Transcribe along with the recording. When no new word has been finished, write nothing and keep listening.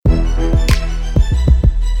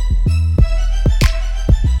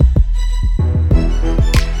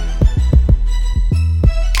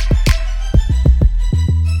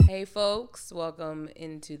folks. Welcome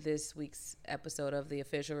into this week's episode of the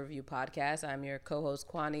Official Review Podcast. I'm your co-host,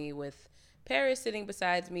 Kwani, with Paris sitting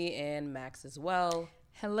beside me and Max as well.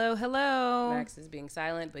 Hello, hello. Max is being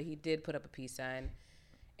silent, but he did put up a peace sign.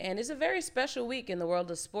 And it's a very special week in the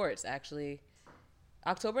world of sports, actually.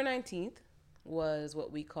 October 19th was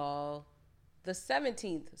what we call the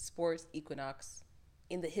 17th sports equinox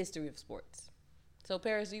in the history of sports. So,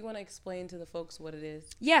 Paris, do you want to explain to the folks what it is?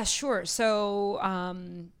 Yeah, sure. So,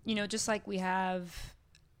 just like we have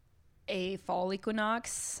a fall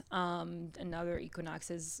equinox and other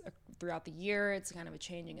equinoxes throughout the year, it's kind of a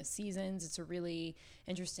changing of seasons. It's a really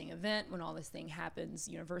interesting event when all this thing happens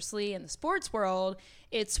universally in the sports world.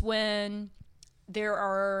 It's when there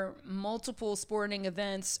are multiple sporting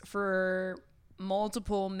events for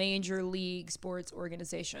multiple major league sports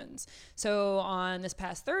organizations. So on this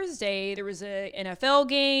past Thursday, there was a NFL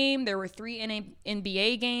game. There were 3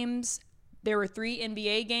 NBA games. There were 3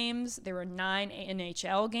 NBA games. There were 9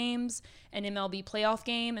 NHL games, an MLB playoff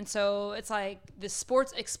game. And so it's like this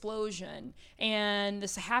sports explosion. And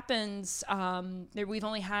this happens, we've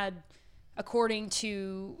only had, according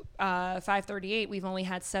to 538, we've only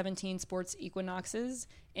had 17 sports equinoxes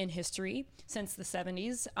in history since the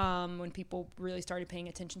 70s, when people really started paying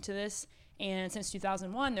attention to this. And since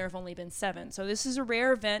 2001, there have only been 7. So this is a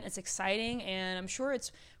rare event. It's exciting, and I'm sure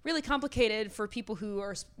it's really complicated for people who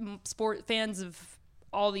are sport fans of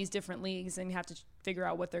all these different leagues and have to figure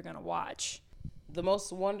out what they're going to watch. The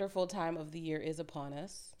most wonderful time of the year is upon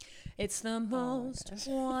us. It's the most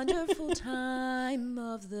wonderful time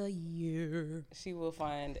of the year. She will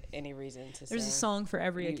find any reason to There's sing. a song for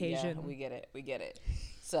every occasion. Yeah, we get it.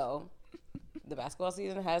 So, the basketball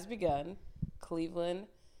season has begun. Cleveland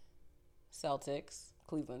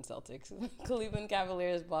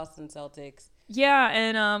Cavaliers, Boston Celtics. Yeah,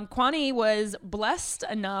 and Kwani was blessed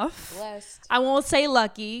enough. Blessed. I won't say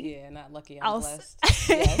lucky. Yeah, not lucky. I'm blessed.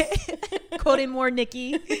 Yes. Quoting more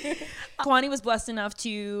Nikki. Kwani was blessed enough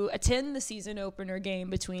to attend the season opener game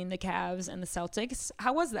between the Cavs and the Celtics.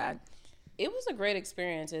 How was that? It was a great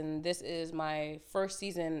experience, and this is my first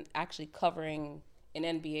season actually covering an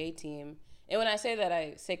NBA team. And when I say that,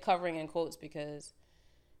 I say covering in quotes because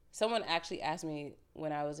someone actually asked me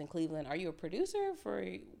when I was in Cleveland, are you a producer for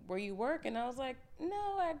where you work? And I was like,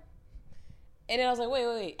 no. And then I was like,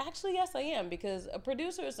 wait. Actually, yes, I am, because a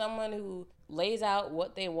producer is someone who lays out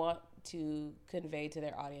what they want to convey to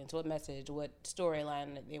their audience, what message, what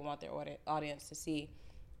storyline they want their audience to see.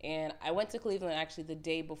 And I went to Cleveland actually the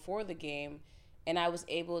day before the game, and I was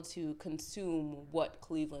able to consume what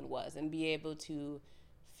Cleveland was and be able to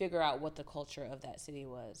figure out what the culture of that city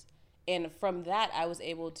was. And from that, I was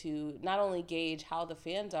able to not only gauge how the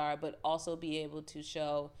fans are, but also be able to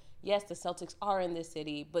show, yes, the Celtics are in this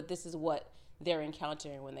city, but this is what they're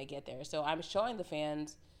encountering when they get there. So I'm showing the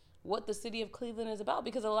fans what the city of Cleveland is about,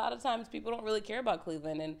 because a lot of times people don't really care about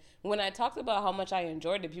Cleveland. And when I talked about how much I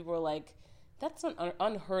enjoyed it, people were like, that's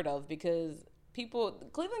unheard of, because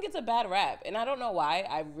Cleveland gets a bad rap. And I don't know why.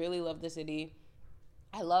 I really love the city.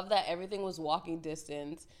 I love that everything was walking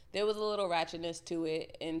distance. There was a little ratchetness to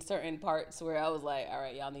it in certain parts where I was like, all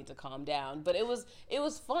right, y'all need to calm down. But it was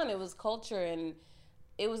fun. It was culture, and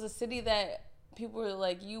it was a city that people were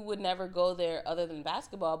like, you would never go there other than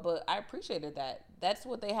basketball. But I appreciated that. That's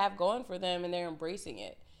what they have going for them, and they're embracing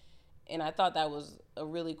it. And I thought that was a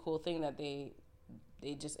really cool thing, that they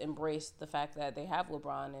just embraced the fact that they have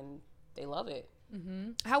LeBron and they love it.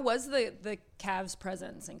 Mm-hmm. How was the Cavs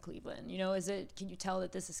presence in Cleveland? Can you tell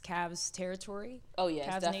that this is Cavs territory? Oh yes,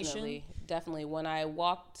 Cavs definitely. Nation? Definitely. When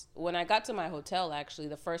I got to my hotel, actually,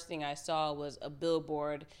 the first thing I saw was a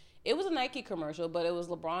billboard. It was a Nike commercial, but it was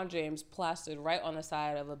LeBron James plastered right on the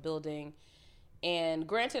side of a building. And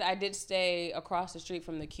granted, I did stay across the street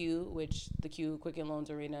from the Q, which the Q Quicken Loans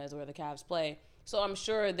Arena is where the Cavs play. So I'm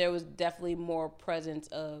sure there was definitely more presence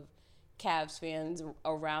of Cavs fans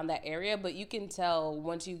around that area, but you can tell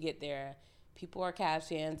once you get there, people are Cavs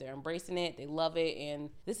fans. They're embracing it. They love it.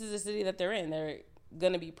 And this is the city that they're in. They're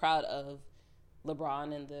going to be proud of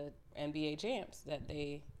LeBron and the NBA champs that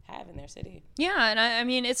they have in their city. Yeah, and I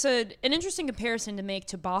mean, it's an interesting comparison to make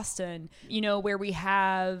to Boston, where we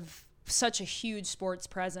have such a huge sports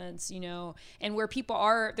presence, and where people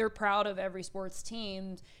they're proud of every sports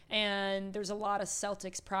team, and there's a lot of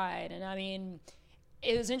Celtics pride. And I mean,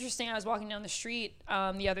 it was interesting. I was walking down the street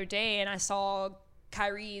the other day, and I saw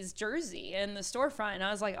Kyrie's jersey in the storefront, and I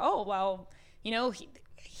was like, oh, well,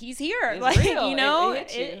 he's here. It's real.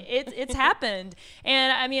 It's happened.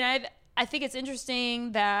 And I mean, I think it's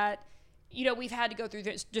interesting that, we've had to go through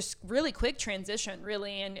this just really quick transition,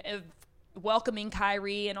 really, and welcoming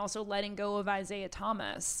Kyrie and also letting go of Isaiah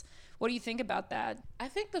Thomas, What do you think about that? I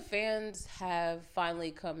think the fans have finally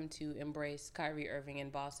come to embrace Kyrie Irving in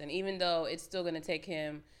Boston, even though it's still going to take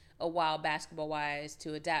him a while basketball-wise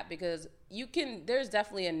to adapt, because there's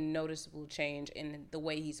definitely a noticeable change in the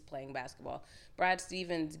way he's playing basketball. Brad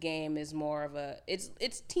Stevens' game is more of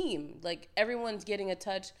it's team. Like, everyone's getting a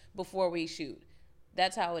touch before we shoot.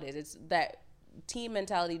 That's how it is. It's that team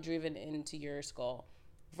mentality driven into your skull.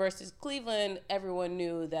 Versus Cleveland, everyone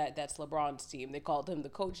knew that that's LeBron's team. They called him the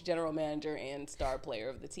coach, general manager, and star player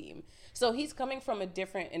of the team. So he's coming from a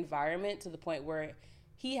different environment to the point where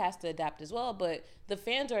he has to adapt as well. But the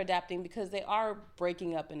fans are adapting because they are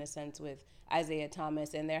breaking up in a sense with Isaiah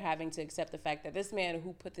Thomas, and they're having to accept the fact that this man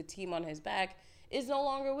who put the team on his back is no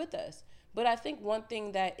longer with us. But I think one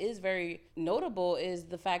thing that is very notable is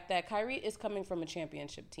the fact that Kyrie is coming from a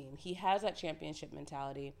championship team. He has that championship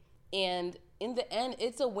mentality. And in the end,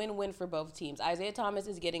 it's a win-win for both teams. Isaiah Thomas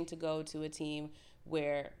is getting to go to a team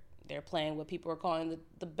where they're playing what people are calling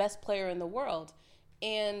the best player in the world.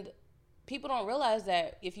 And people don't realize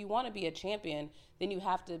that if you want to be a champion, then you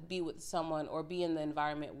have to be with someone or be in the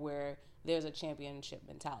environment where there's a championship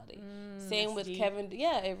mentality. Same with deep.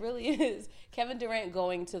 It really is. Kevin Durant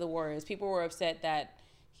going to the Warriors. People were upset that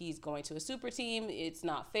he's going to a super team. It's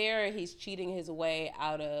not fair. He's cheating his way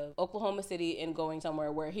out of Oklahoma City and going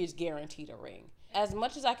somewhere where he's guaranteed a ring. As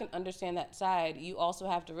much as I can understand that side, you also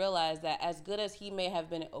have to realize that as good as he may have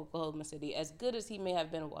been at Oklahoma City, as good as he may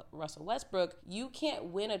have been at Russell Westbrook, you can't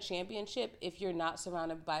win a championship if you're not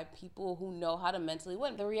surrounded by people who know how to mentally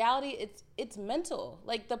win. The reality, it's mental.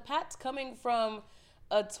 Like, the Pats coming from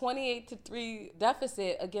a 28-3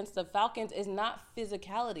 deficit against the Falcons is not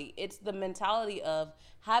physicality. It's the mentality of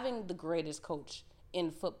having the greatest coach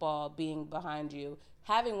in football being behind you,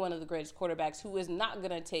 having one of the greatest quarterbacks who is not going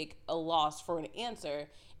to take a loss for an answer,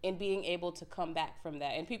 and being able to come back from that.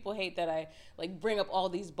 And people hate that I bring up all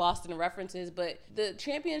these Boston references, but the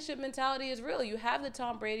championship mentality is real. You have the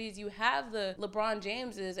Tom Brady's, you have the LeBron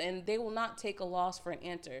Jameses, and they will not take a loss for an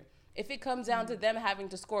answer. If it comes down to them having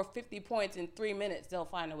to score 50 points in 3 minutes, they'll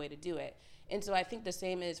find a way to do it. And so I think the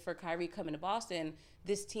same is for Kyrie coming to Boston.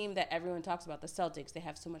 This team that everyone talks about, the Celtics, they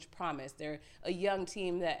have so much promise. They're a young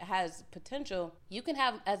team that has potential. You can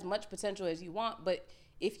have as much potential as you want, but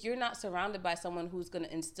if you're not surrounded by someone who's going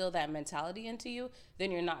to instill that mentality into you,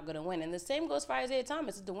 then you're not going to win. And the same goes for Isaiah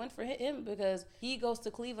Thomas. It's the win for him because he goes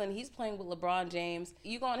to Cleveland. He's playing with LeBron James.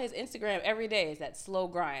 You go on his Instagram every day. It's that slow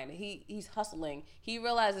grind. He's hustling. He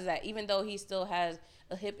realizes that even though he still has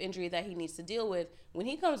a hip injury that he needs to deal with, when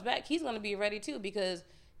he comes back, he's going to be ready too, because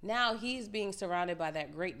now he's being surrounded by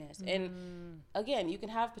that greatness. And again, you can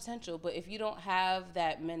have potential, but if you don't have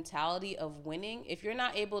that mentality of winning, if you're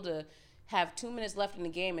not able to have 2 minutes left in the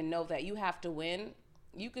game and know that you have to win,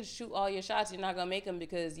 you could shoot all your shots. You're not going to make them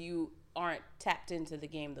because you aren't tapped into the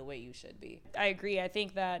game the way you should be. I agree. I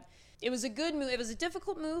think that it was a good move. It was a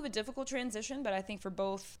difficult move, a difficult transition, but I think for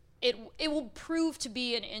both, it will prove to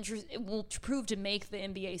be it will prove to make the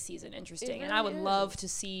NBA season interesting. Really, and I would love to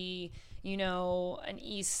see, an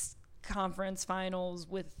East Conference Finals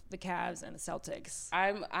with the Cavs and the Celtics.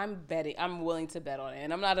 I'm betting. I'm willing to bet on it,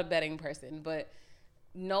 and I'm not a betting person, but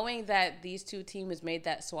knowing that these two teams made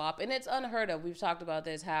that swap, and it's unheard of. We've talked about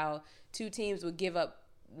this, how two teams would give up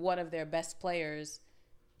one of their best players,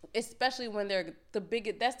 especially when they're the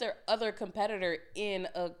biggest. That's their other competitor in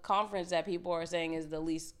a conference that people are saying is the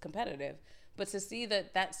least competitive. But to see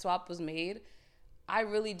that swap was made, I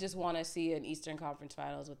really just want to see an Eastern Conference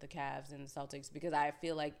Finals with the Cavs and the Celtics, because I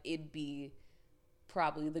feel like it'd be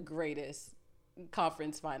probably the greatest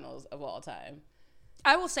conference finals of all time.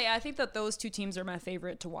 I will say, I think that those two teams are my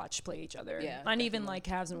favorite to watch play each other. Yeah, not even like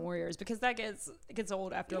Cavs and Warriors, because that gets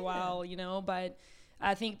old after a while, But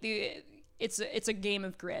I think it's a game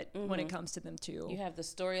of grit when it comes to them too. You have the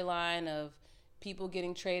storyline of people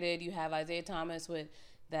getting traded. You have Isaiah Thomas with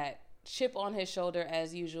that chip on his shoulder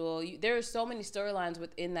as usual. There are so many storylines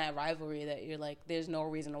within that rivalry that you're like, there's no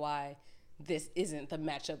reason why this isn't the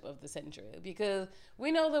matchup of the century, because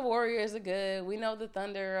we know the Warriors are good. We know the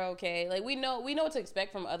Thunder are okay. Like, we know what to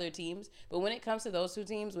expect from other teams. But when it comes to those two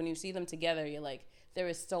teams, when you see them together, you're like, there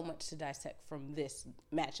is so much to dissect from this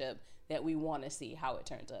matchup that we want to see how it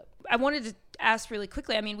turns up. I wanted to ask really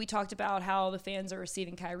quickly. I mean, we talked about how the fans are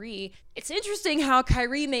receiving Kyrie. It's interesting how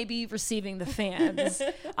Kyrie may be receiving the fans.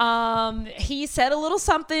 He said a little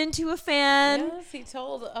something to a fan. Yes, he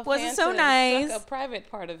told a wasn't fan so to nice. suck a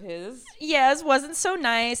private part of his. Yes, wasn't so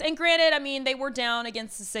nice. And granted, I mean, they were down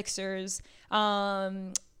against the Sixers.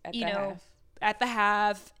 At the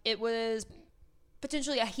half, it was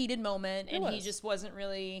potentially a heated moment, and he just wasn't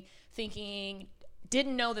really thinking.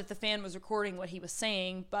 Didn't know that the fan was recording what he was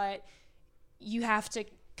saying, but you have to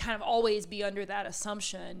kind of always be under that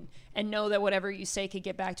assumption and know that whatever you say could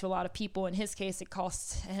get back to a lot of people. In his case, it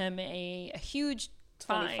costs him a huge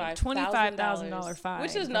fine, $25,000 fine,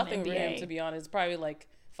 which is nothing for him, to be honest. It's probably like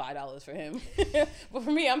 $5 for him. But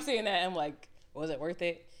for me, I'm seeing that and I'm like, was it worth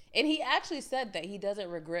it? And he actually said that he doesn't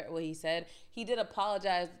regret what he said. He did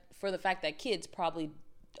apologize for the fact that kids probably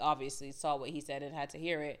obviously saw what he said and had to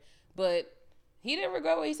hear it, but he didn't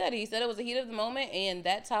regret what he said. He said it was the heat of the moment and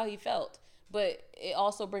that's how he felt. But it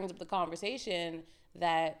also brings up the conversation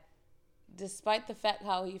that despite the fact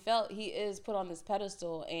how he felt, he is put on this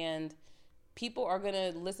pedestal and people are going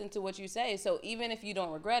to listen to what you say. So even if you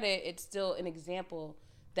don't regret it, it's still an example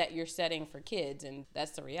that you're setting for kids, and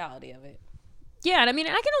that's the reality of it. Yeah, and I mean, I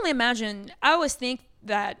can only imagine. I always think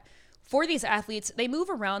that for these athletes, they move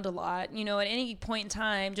around a lot, you know, at any point in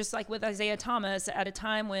time, just like with Isaiah Thomas, at a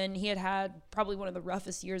time when he had probably one of the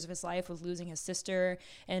roughest years of his life with losing his sister,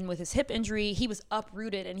 and with his hip injury, he was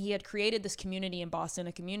uprooted, and he had created this community in Boston,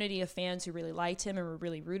 a community of fans who really liked him and were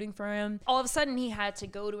really rooting for him. All of a sudden, he had to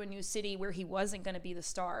go to a new city where he wasn't going to be the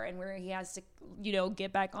star and where he has to, you know,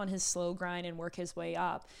 get back on his slow grind and work his way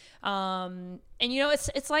up. And, you know,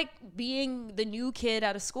 it's like being the new kid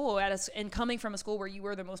at a school and coming from a school where you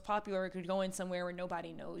were the most popular, could go in somewhere where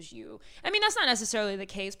nobody knows you. I mean, that's not necessarily the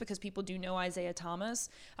case because people do know Isaiah Thomas.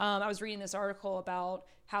 I was reading this article about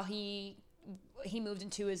how he moved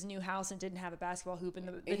into his new house and didn't have a basketball hoop, and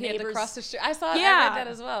the neighbors across the street. I saw it. Yeah. I read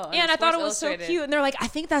that as well. Yeah, and I thought it was so cute. And they're like, I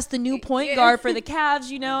think that's the new point guard for the Cavs,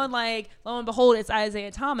 you know, and like, lo and behold, it's Isaiah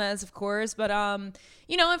Thomas, of course. But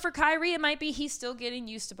you know, and for Kyrie, it might be he's still getting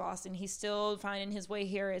used to Boston. He's still finding his way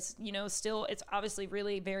here. It's, you know, it's obviously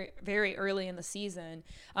really very, very early in the season.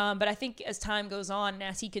 But I think as time goes on and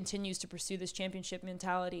as he continues to pursue this championship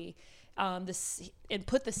mentality, and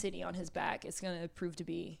put the city on his back, it's going to prove to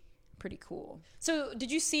be pretty cool. So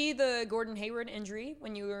did you see the Gordon Hayward injury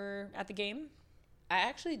when you were at the game? I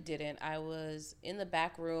actually didn't. I was in the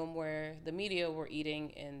back room where the media were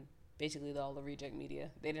eating, and basically all the reject media.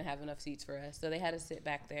 They didn't have enough seats for us, so they had to sit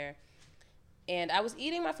back there. And I was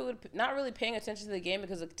eating my food, not really paying attention to the game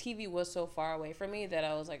because the TV was so far away from me that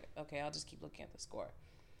I was like, okay, I'll just keep looking at the score.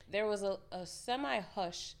 There was a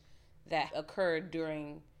semi-hush that occurred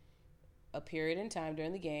during a period in time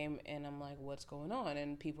during the game, and I'm like, what's going on?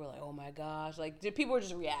 And people were like, oh my gosh, like people were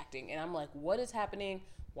just reacting, and I'm like, what is happening?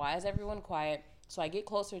 Why is everyone quiet? So I get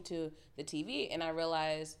closer to the TV and I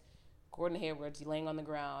realize Gordon Hayward's laying on the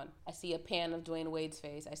ground. I see a pan of Dwayne Wade's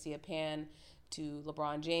face. I see a pan to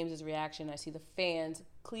LeBron James's reaction. I see the fans,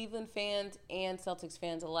 Cleveland fans and Celtics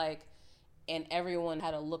fans alike, and everyone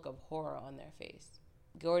had a look of horror on their face.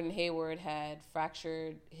 Gordon Hayward had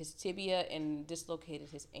fractured his tibia and dislocated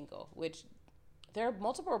his ankle, which there are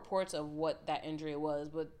multiple reports of what that injury was,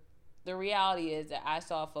 but the reality is that I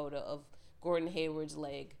saw a photo of Gordon Hayward's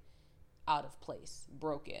leg out of place,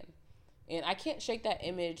 broken. And I can't shake that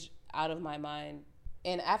image out of my mind.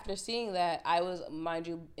 And after seeing that, I was, mind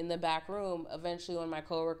you, in the back room. Eventually, one of my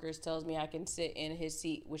coworkers tells me I can sit in his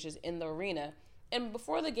seat, which is in the arena. And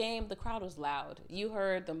before the game, the crowd was loud. You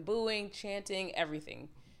heard them booing, chanting, everything.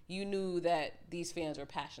 You knew that these fans were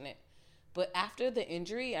passionate. But after the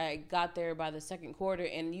injury, I got there by the second quarter,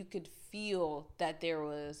 and you could feel that there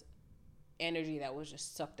was energy that was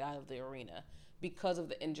just sucked out of the arena because of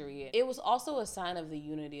the injury. It was also a sign of the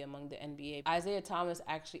unity among the NBA. Isaiah Thomas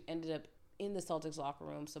actually ended up in the Celtics locker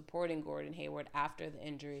room supporting Gordon Hayward after the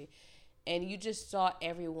injury. And you just saw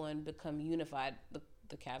everyone become unified.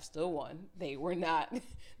 The Cavs still won. They were not.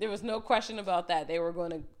 There was no question about that. They were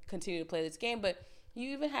going to continue to play this game. But you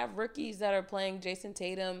even have rookies that are playing. Jason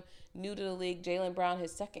Tatum, new to the league. Jaylen Brown,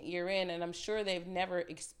 his second year in. And I'm sure they've never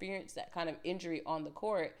experienced that kind of injury on the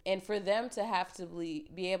court. And for them to have to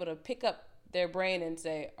be able to pick up their brain and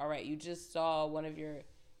say, all right, you just saw one of your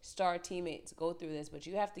star teammates go through this, but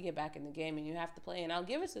you have to get back in the game and you have to play. And I'll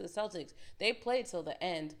give it to the Celtics. They played till the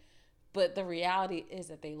end. But the reality is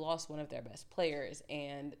that they lost one of their best players,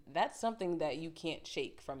 and that's something that you can't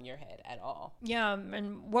shake from your head at all. Yeah,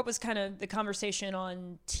 and what was kind of the conversation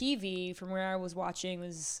on TV from where I was watching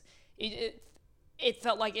was it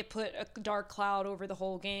felt like it put a dark cloud over the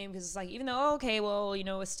whole game, because it's like, even though, okay, well, you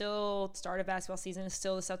know, it's still start of basketball season, it's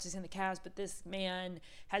still the Celtics and the Cavs, but this man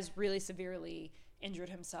has really severely injured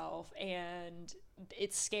himself, and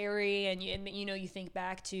it's scary. And you know, you think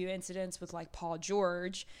back to incidents with like Paul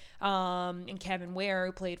George and Kevin Ware,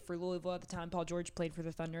 who played for Louisville at the time. Paul George played for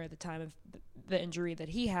the Thunder at the time of the injury that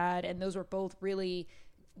he had, and those were both really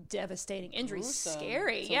devastating injury. Gruesome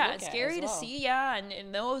Scary. to Yeah, look it's at scary as to well. see. Yeah,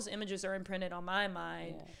 and those images are imprinted on my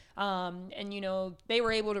mind. And, you know, they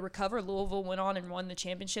were able to recover. Louisville went on and won the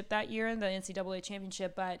championship that year, the NCAA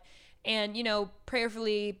championship. And, you know,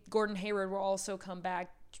 prayerfully, Gordon Hayward will also come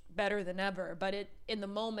back better than ever. But in the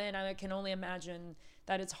moment, I can only imagine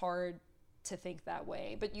that it's hard to think that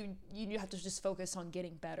way. But you have to just focus on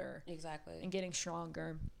getting better. Exactly. And getting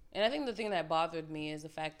stronger. And I think the thing that bothered me is the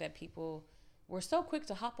fact that people were so quick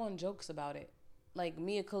to hop on jokes about it. Like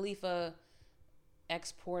Mia Khalifa,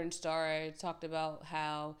 ex-porn star, talked about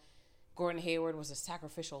how Gordon Hayward was a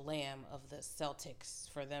sacrificial lamb of the Celtics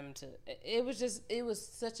for them to... It was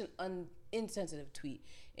such an insensitive tweet.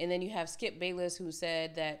 And then you have Skip Bayless, who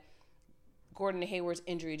said that Gordon Hayward's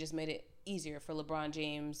injury just made it easier for LeBron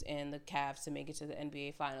James and the Cavs to make it to the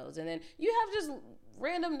NBA Finals. And then you have just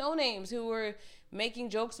random no-names who were making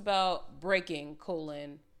jokes about breaking,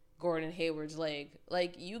 Gordon Hayward's leg.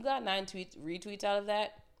 Like, you got 9 retweets out of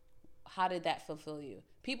that. How did that fulfill you?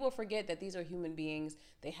 People forget that these are human beings.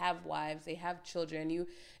 They have wives. They have children.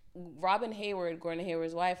 Robin Hayward, Gordon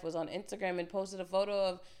Hayward's wife, was on Instagram and posted a photo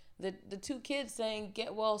of the 2 kids saying,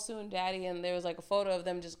 "Get well soon, daddy." And there was like a photo of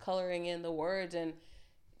them just coloring in the words. And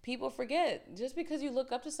people forget, just because you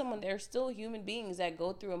look up to someone, they're still human beings that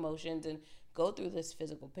go through emotions and go through this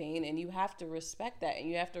physical pain. And you have to respect that. And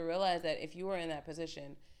you have to realize that if you were in that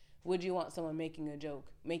position, would you want someone making a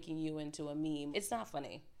joke, making you into a meme? It's not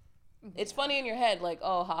funny. It's funny in your head, like,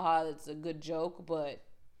 oh, haha, that's a good joke, but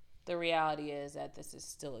the reality is that this is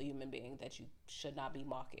still a human being that you should not be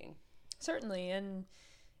mocking. Certainly, and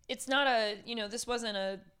it's not this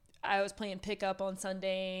wasn't I was playing pickup on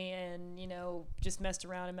Sunday and, you know, just messed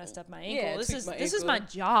around and messed up my ankle. Yeah, this is my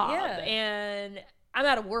job, yeah. And I'm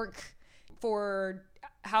out of work for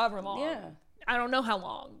however long. Yeah. I don't know how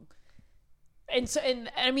long. And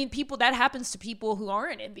I mean, that happens to people who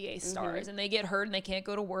aren't NBA stars, and they get hurt and they can't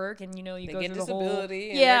go to work, and, you know, they go get through the whole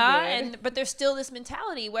disability. but there's still this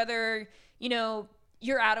mentality, whether, you know,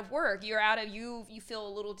 you're out of work, you feel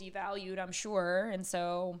a little devalued, I'm sure, and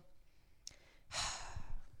so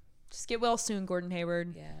just get well soon, Gordon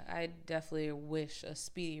Hayward. Yeah, I definitely wish a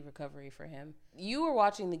speedy recovery for him. You were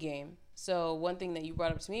watching the game, so one thing that you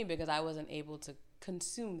brought up to me, because I wasn't able to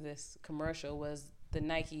consume this commercial, was the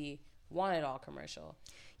Nike Want It All commercial.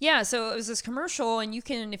 Yeah, so it was this commercial, and you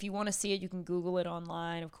can, if you want to see it, you can Google it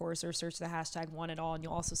online, of course, or search the hashtag Want It All, and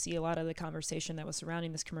you'll also see a lot of the conversation that was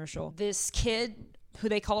surrounding this commercial. This kid, who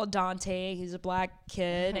they call Dante, he's a black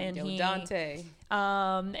kid, and Dante.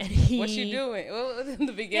 And he... What you doing? In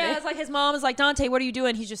the beginning. Yeah, it's like his mom is like, Dante, what are you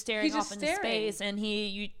doing? He's just staring off into space, and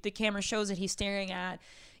the camera shows that he's staring at,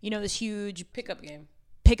 you know, this huge... pickup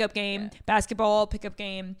game, basketball pickup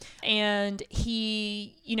game, and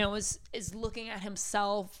he, you know, is looking at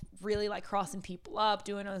himself, really like crossing people up,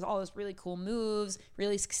 doing all those really cool moves,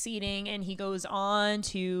 really succeeding, and he goes on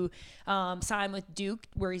to sign with Duke,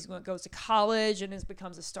 where goes to college and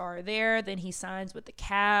becomes a star there. Then he signs with the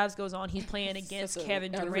Cavs, goes on, he's playing against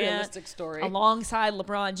Kevin Durant alongside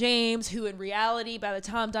LeBron James, who in reality, by the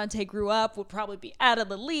time Dante grew up, would probably be out of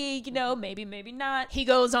the league, you know, maybe not. He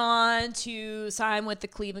goes on to sign with the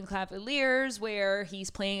Cleveland Cavaliers, where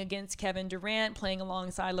he's playing against Kevin Durant, playing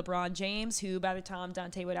alongside LeBron James, who by the time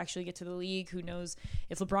Dante would actually get to the league, who knows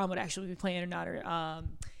if LeBron would actually be playing or not, or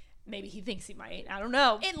maybe he thinks he might, I don't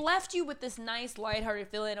know. It left you with this nice lighthearted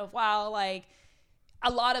feeling of, wow, like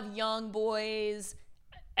a lot of young boys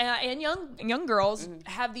and young girls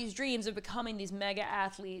have these dreams of becoming these mega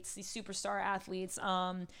athletes, these superstar athletes.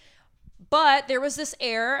 But there was this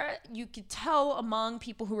air, you could tell among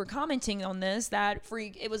people who were commenting on this, that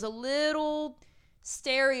it was a little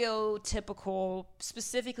stereotypical,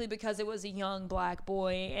 specifically because it was a young black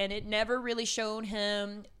boy, and it never really showed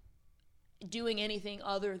him doing anything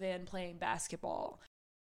other than playing basketball.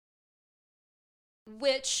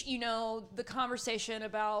 Which, you know, the conversation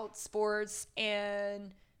about sports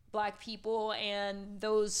and black people and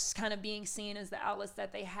those kind of being seen as the outlets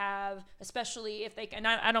that they have, especially if they, and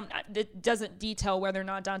it doesn't detail whether or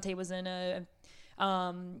not Dante was in a,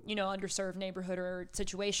 you know, underserved neighborhood or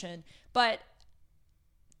situation, but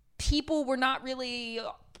people were not really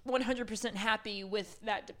 100% happy with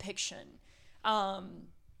that depiction.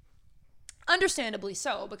 Understandably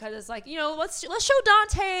so, because it's like, you know, let's show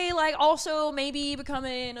Dante like also maybe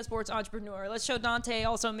becoming a sports entrepreneur. Let's show Dante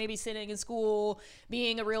also maybe sitting in school,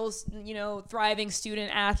 being a real, you know, thriving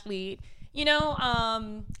student athlete. You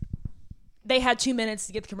know, they had 2 minutes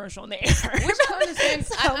to get the commercial in the air. Which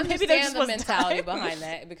I understand the mentality behind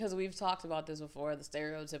that, because we've talked about this before. The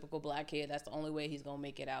stereotypical black kid, that's the only way he's gonna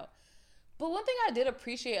make it out. But one thing I did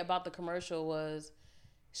appreciate about the commercial was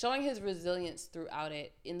showing his resilience throughout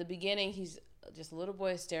it. In the beginning, he's just a little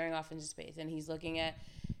boy staring off into space, and he's looking at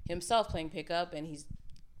himself playing pickup, and he's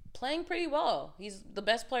playing pretty well. He's the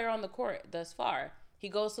best player on the court thus far. He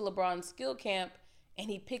goes to LeBron's skill camp, and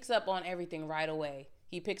he picks up on everything right away.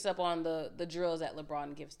 He picks up on the drills that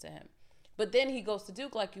LeBron gives to him. But then he goes to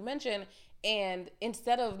Duke, like you mentioned, and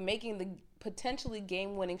instead of making the potentially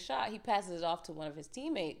game-winning shot, he passes it off to one of his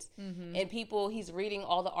teammates. Mm-hmm. And he's reading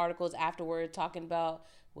all the articles afterward talking about,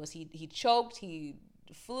 he choked, he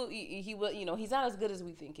flew, he he's not as good as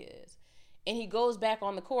we think he is. And he goes back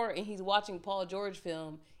on the court and he's watching Paul George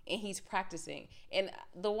film and he's practicing. And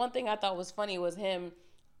the one thing I thought was funny was him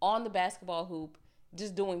on the basketball hoop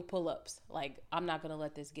just doing pull-ups. Like, I'm not going to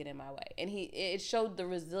let this get in my way. And it showed the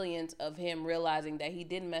resilience of him realizing that he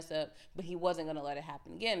didn't mess up, but he wasn't going to let it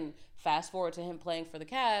happen again. Fast forward to him playing for the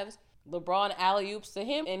Cavs. LeBron alley-oops to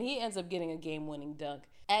him, and he ends up getting a game-winning dunk.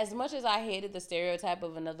 As much as I hated the stereotype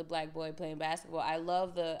of another black boy playing basketball, I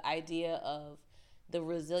love the idea of the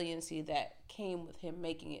resiliency that came with him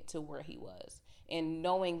making it to where he was. And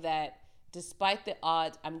knowing that despite the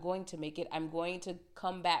odds, I'm going to make it. I'm going to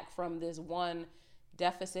come back from this one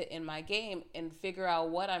deficit in my game and figure out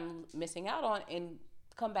what I'm missing out on and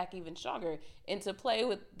come back even stronger. And to play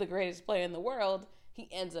with the greatest player in the world, he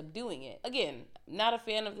ends up doing it. Again, not a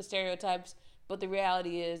fan of the stereotypes, but the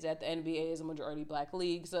reality is that the NBA is a majority black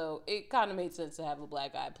league, so it kind of made sense to have a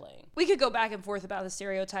black guy playing. We could go back and forth about the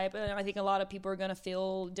stereotype, and I think a lot of people are going to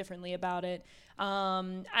feel differently about it.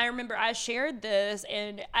 I remember I shared this,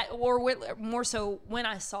 more so when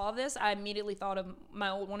I saw this, I immediately thought of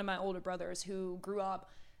one of my older brothers who grew up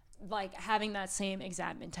like having that same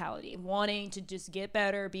exact mentality, wanting to just get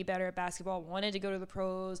better, be better at basketball, wanted to go to the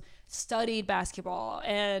pros, studied basketball,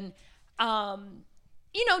 and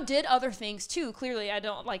did other things too. Clearly, I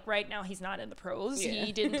don't like right now he's not in the pros. Yeah.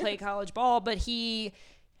 He didn't play college ball, but he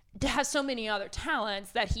has so many other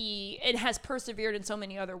talents that it has persevered in so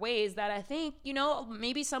many other ways that I think,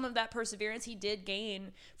 maybe some of that perseverance he did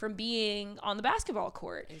gain from being on the basketball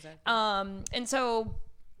court. Exactly. And so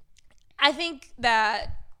I think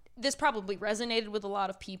that this probably resonated with a lot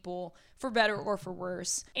of people, for better or for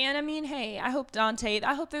worse. And I mean, hey, I hope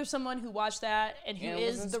there's someone who watched that and who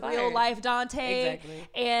is the real life Dante. Exactly.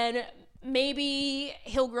 And maybe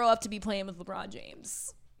he'll grow up to be playing with LeBron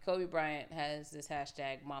James. Kobe Bryant has this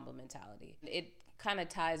hashtag Mamba mentality. It kind of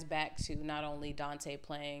ties back to not only Dante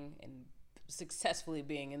playing and successfully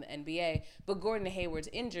being in the NBA, but Gordon Hayward's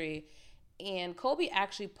injury. And Kobe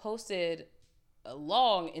actually posted a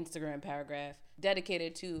long Instagram paragraph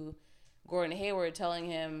dedicated to Gordon Hayward, telling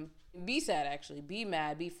him, be sad actually, be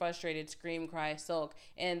mad, be frustrated, scream, cry, sulk.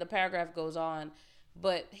 And the paragraph goes on,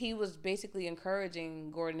 but he was basically encouraging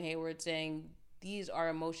Gordon Hayward, saying these are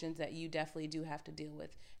emotions that you definitely do have to deal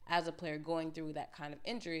with as a player going through that kind of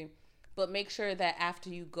injury. But make sure that after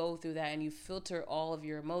you go through that and you filter all of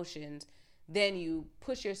your emotions, then you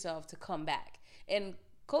push yourself to come back. And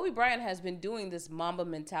Kobe Bryant has been doing this Mamba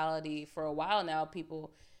mentality for a while now.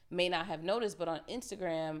 People may not have noticed, but on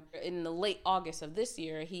Instagram in the late August of this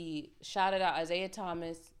year, he shouted out Isaiah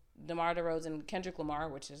Thomas, DeMar DeRozan, Kendrick Lamar,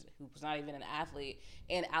 who was not even an athlete,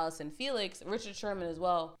 and Allison Felix, Richard Sherman as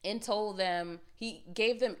well, and he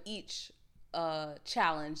gave them each a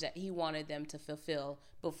challenge that he wanted them to fulfill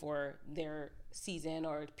before their season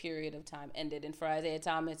or period of time ended. And for Isaiah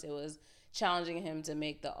Thomas, it was challenging him to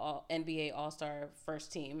make the NBA All-Star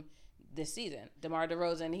first team this season. DeMar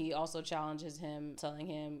DeRozan, he also challenges him, telling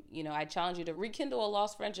him, I challenge you to rekindle a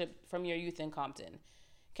lost friendship from your youth in Compton.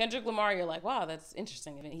 Kendrick Lamar, you're like, wow, that's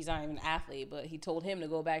interesting. I mean, he's not even an athlete, but he told him to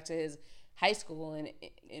go back to his high school and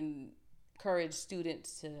encourage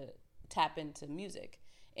students to tap into music.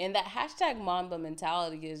 And that hashtag Mamba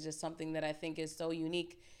mentality is just something that I think is so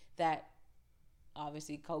unique, that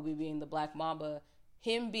obviously Kobe being the Black Mamba,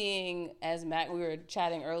 him being, as Mac, we were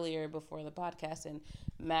chatting earlier before the podcast, and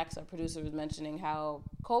Max, our producer, was mentioning how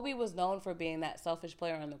Kobe was known for being that selfish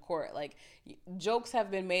player on the court. Like, jokes have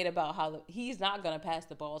been made about how he's not going to pass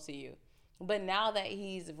the ball to you. But now that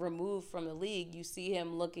he's removed from the league, you see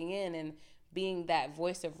him looking in and being that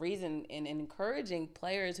voice of reason and encouraging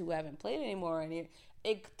players who haven't played anymore. And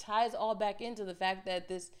it ties all back into the fact that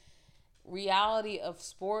this reality of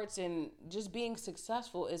sports and just being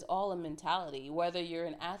successful is all a mentality. Whether you're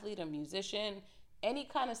an athlete, a musician, any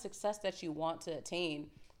kind of success that you want to attain,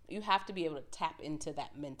 you have to be able to tap into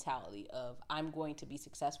that mentality of, I'm going to be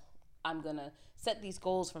successful. I'm going to set these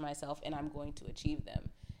goals for myself and I'm going to achieve them.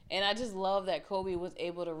 And I just love that Kobe was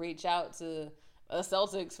able to reach out to a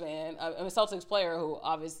Celtics fan, a Celtics player who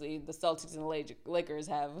obviously the Celtics and the Lakers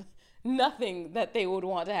have nothing that they would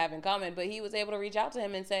want to have in common, but he was able to reach out to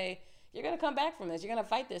him and say, you're going to come back from this. You're going to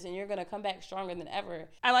fight this, and you're going to come back stronger than ever.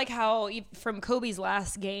 I like how from Kobe's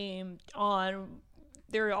last game on,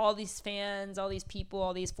 there are all these fans, all these people,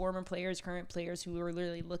 all these former players, current players who are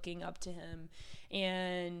literally looking up to him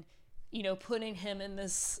and, you know, putting him in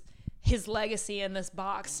this, his legacy in this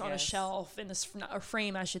box on a shelf, in this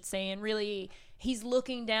frame, I should say. And really, he's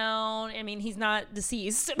looking down. I mean, he's not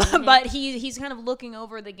deceased, but he's kind of looking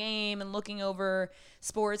over the game and looking over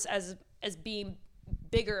sports as being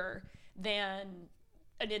bigger than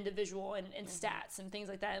an individual and stats and things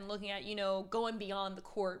like that, and looking at, you know, going beyond the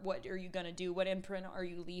court. What are you going to do? What imprint are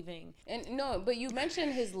you leaving? And no, but you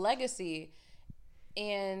mentioned his legacy.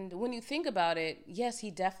 And when you think about it, yes,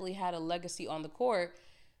 he definitely had a legacy on the court.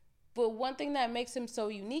 But one thing that makes him so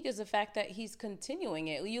unique is the fact that he's continuing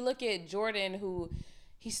it. You look at Jordan, who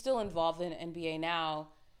he's still involved in NBA now,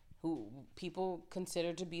 who people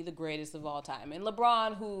consider to be the greatest of all time. And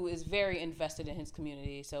LeBron, who is very invested in his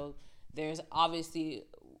community. So there's obviously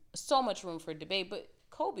so much room for debate. But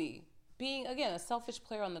Kobe, being, again, a selfish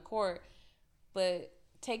player on the court, but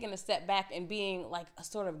taking a step back and being like a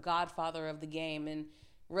sort of godfather of the game, and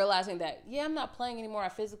realizing that, yeah, I'm not playing anymore. I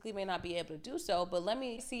physically may not be able to do so, but let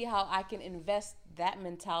me see how I can invest that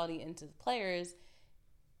mentality into the players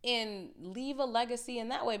and leave a legacy in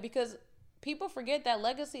that way. Because people forget that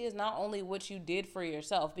legacy is not only what you did for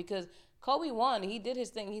yourself, because Kobe won. He did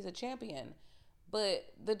his thing. He's a champion.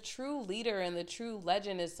 But the true leader and the true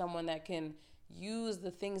legend is someone that can use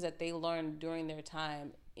the things that they learned during their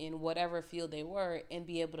time in whatever field they were and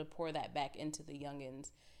be able to pour that back into the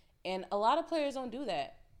youngins. And a lot of players don't do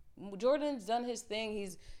that. Jordan's done his thing.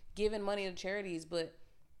 He's given money to charities, but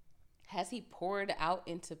has he poured out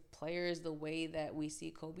into players the way that we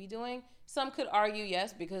see Kobe doing? Some could argue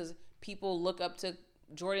yes, because people look up to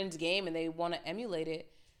Jordan's game and they want to emulate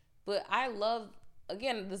it. But I love,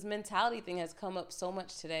 again, this mentality thing has come up so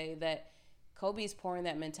much today, that Kobe's pouring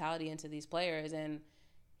that mentality into these players, and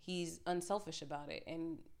he's unselfish about it.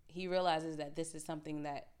 And he realizes that this is something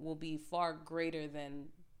that will be far greater than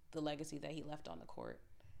the legacy that he left on the court.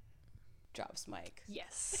 Drops mic.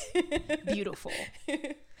 Yes. Beautiful.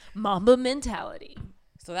 Mamba mentality.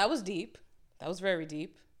 So that was deep. That was very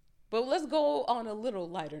deep. But let's go on a little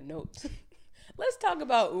lighter note. Let's talk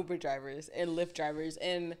about Uber drivers and Lyft drivers.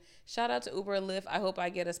 And shout out to Uber and Lyft. I hope I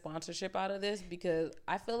get a sponsorship out of this, because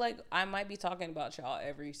I feel like I might be talking about y'all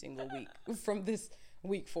every single week from this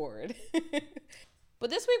week forward. But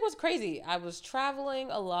this week was crazy. I was traveling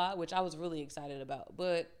a lot, which I was really excited about.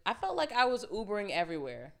 But I felt like I was Ubering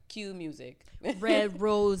everywhere. Cue music. Red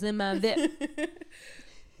rose in my VIP.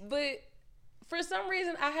 But for some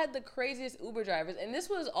reason, I had the craziest Uber drivers. And this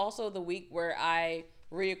was also the week where I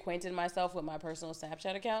reacquainted myself with my personal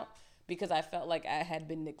Snapchat account, because I felt like I had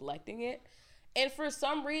been neglecting it. And for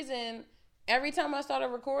some reason, every time I started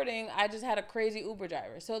recording, I just had a crazy Uber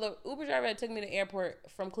driver. So the Uber driver that took me to the airport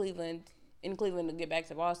from Cleveland to get back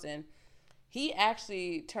to Boston, he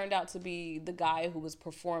actually turned out to be the guy who was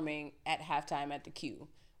performing at halftime at the Q,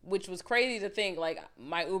 which was crazy to think, like,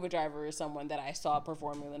 my Uber driver is someone that I saw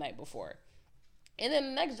performing the night before. And then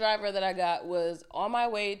the next driver that I got was on my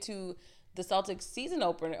way to the Celtics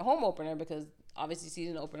home opener, because obviously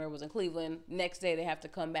season opener was in Cleveland. Next day they have to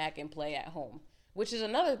come back and play at home, which is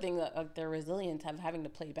another thing, that their resilience of having to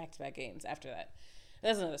play back-to-back games after that.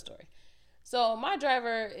 That's another story. So my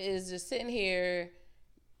driver is just sitting here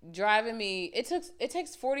driving me. It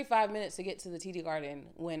takes 45 minutes to get to the TD Garden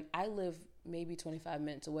when I live maybe 25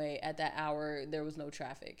 minutes away. At that hour, there was no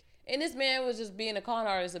traffic. And this man was just being a con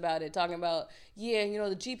artist about it, talking about, yeah, you know,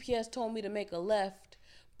 the GPS told me to make a left,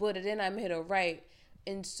 but then I made a right.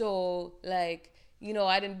 And so, like, you know,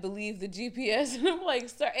 I didn't believe the GPS. And I'm like,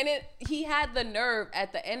 sir. And he had the nerve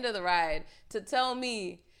at the end of the ride to tell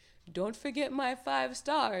me, don't forget my 5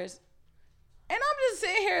 stars. And I'm just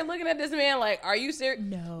sitting here looking at this man like, are you serious?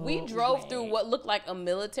 No. We drove through what looked like a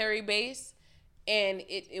military base, and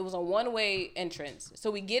it was a one-way entrance.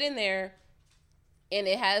 So we get in there, and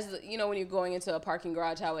it has, you know, when you're going into a parking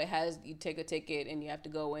garage, how it has, you take a ticket and you have to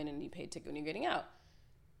go in and you pay a ticket when you're getting out.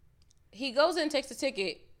 He goes in, takes the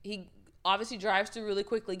ticket. He obviously drives through really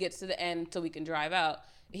quickly, gets to the end so we can drive out.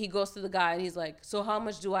 He goes to the guy and he's like, so how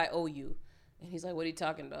much do I owe you? And he's like, what are you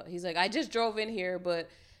talking about? He's like, I just drove in here, but,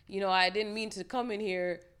 you know, I didn't mean to come in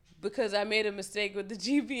here because I made a mistake with the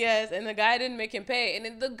GPS, and the guy didn't make him pay. And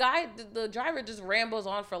then the driver just rambles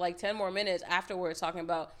on for like 10 more minutes afterwards, talking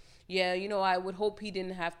about, yeah, you know, I would hope he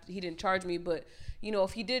didn't charge me, but, you know,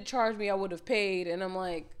 if he did charge me, I would have paid. And I'm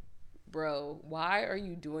like, bro, why are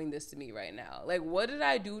you doing this to me right now? Like, what did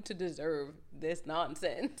I do to deserve this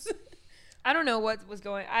nonsense? I don't know what was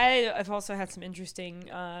going. I've also had some interesting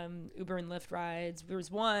Uber and Lyft rides. There was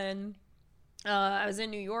one. I was in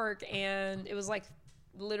New York, and it was like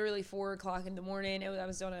literally 4:00 in the morning. I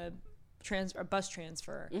was on a bus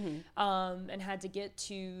transfer, and had to get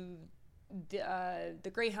to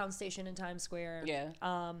the Greyhound station in Times Square.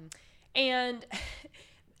 Yeah. And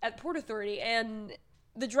at Port Authority, and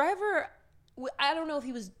the driver, I don't know if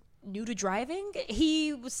he was new to driving.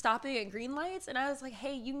 He was stopping at green lights, and I was like,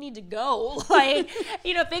 hey, you need to go. Like,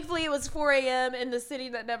 thankfully it was 4 a.m. in the city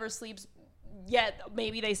that never sleeps yet.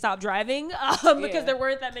 Maybe they stopped driving because there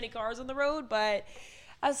weren't that many cars on the road. But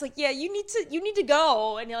I was like, yeah, you need to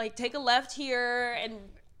go and like take a left here, and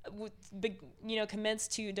commence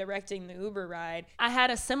to directing the Uber ride. I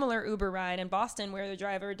had a similar Uber ride in Boston where the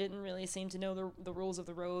driver didn't really seem to know the rules of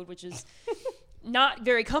the road, which is not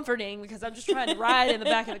very comforting because I'm just trying to ride in the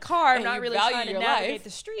back of the car. I'm not really trying to navigate the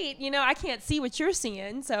street. I can't see what you're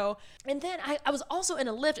seeing. So, and then I was also in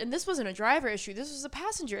a Lyft, and this wasn't a driver issue. This was a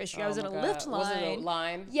passenger issue. I was in a Lyft line. Was it a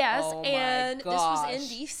line? Yes. Oh, and this was in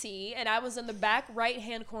DC, and I was in the back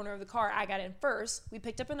right-hand corner of the car. I got in first. We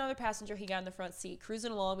picked up another passenger. He got in the front seat.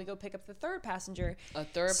 Cruising along, we go pick up the third passenger. A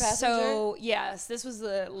third passenger? So, yes, this was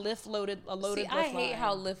a Lyft loaded Lyft line. I hate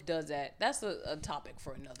how Lyft does that. That's a topic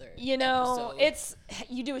for another episode.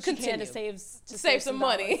 You do what you can to save some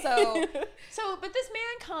money. So, but this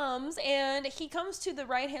man comes, and he comes to the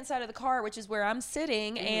right-hand side of the car, which is where I'm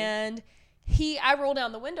sitting, and I roll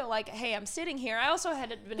down the window like, hey, I'm sitting here. I also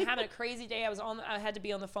had been having a crazy day. I had to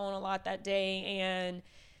be on the phone a lot that day, and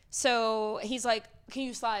so he's like, can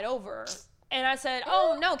you slide over? And I said,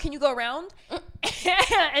 oh, no, can you go around?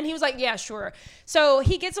 And he was like, yeah, sure. So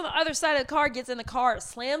he gets on the other side of the car, gets in the car,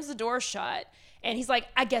 slams the door shut. And he's like,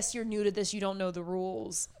 I guess you're new to this. You don't know the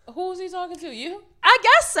rules. Who was he talking to? You? I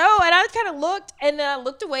guess so. And I kind of looked, and then I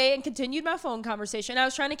looked away and continued my phone conversation. I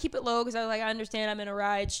was trying to keep it low because I was like, I understand I'm in a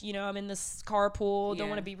ride. I'm in this carpool. Don't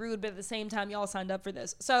want to be rude, but at the same time, y'all signed up for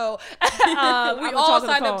this. So we all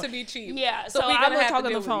signed up to be cheap. Yeah. So we're going to talk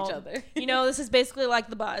on the phone. Each other. This is basically like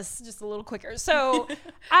the bus, just a little quicker. So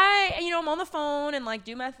I'm on the phone and like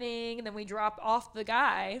do my thing. And then we drop off the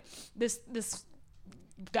guy, this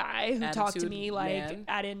guy who talked to me like man.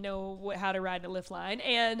 I didn't know how to ride in a Lyft line,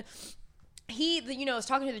 and he was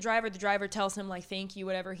talking to the driver tells him like thank you,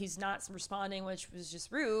 whatever. He's not responding, which was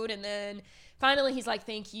just rude, and then finally he's like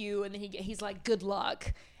thank you, and then he's like good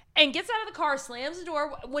luck, and gets out of the car, slams the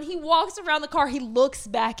door. When he walks around the car, he looks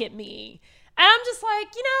back at me, and I'm just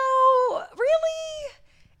like, really?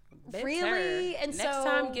 Really? And next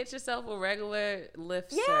time, get yourself a regular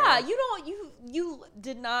Lyft. Yeah, you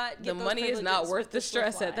did not get the money is not worth the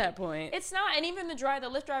stress at that point. It's not. And even the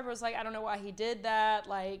Lyft driver was like, I don't know why he did that.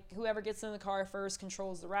 Like, whoever gets in the car first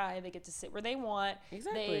controls the ride. They get to sit where they want.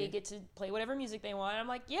 Exactly. They get to play whatever music they want. I'm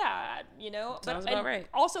like, yeah, sounds about right.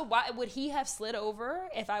 Also, why would he have slid over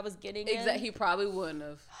if I was getting in? He probably wouldn't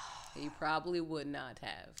have. He probably would not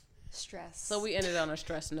have. Stress. So we ended on a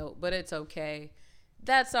stress note, but it's okay.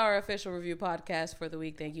 That's our official review podcast for the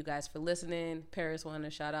week. Thank you guys for listening. Paris wanted to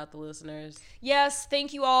shout out the listeners. Yes,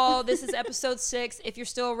 thank you all. This is episode 6. If you're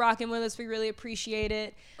still rocking with us, we really appreciate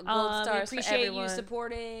it. Gold stars we appreciate for everyone. You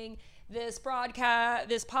supporting this podcast.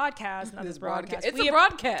 It's a broadcast.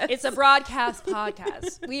 It's a broadcast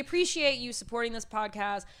podcast. We appreciate you supporting this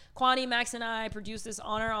podcast. Kwani, Max, and I produce this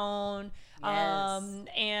on our own. Yes.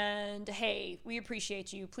 And hey, we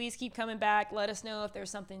appreciate you. Please keep coming back. Let us know if there's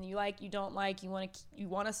something you like, you don't like, you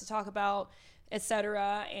want us to talk about,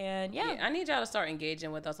 etc. And yeah, I need y'all to start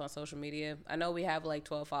engaging with us on social media. I know we have like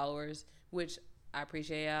 12 followers, which I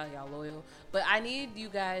appreciate y'all loyal, but I need you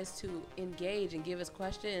guys to engage and give us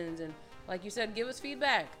questions, and like you said, give us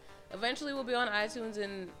feedback. Eventually we'll be on iTunes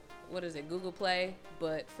and Google Play,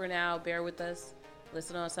 but for now, bear with us.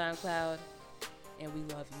 Listen on SoundCloud, and we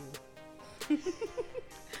love you.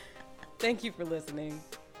 Thank you for listening,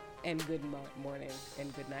 and good morning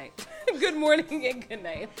and good night. Good morning and good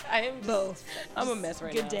night. I am both. I'm a mess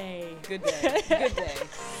right now. Good day. Good day. Good day.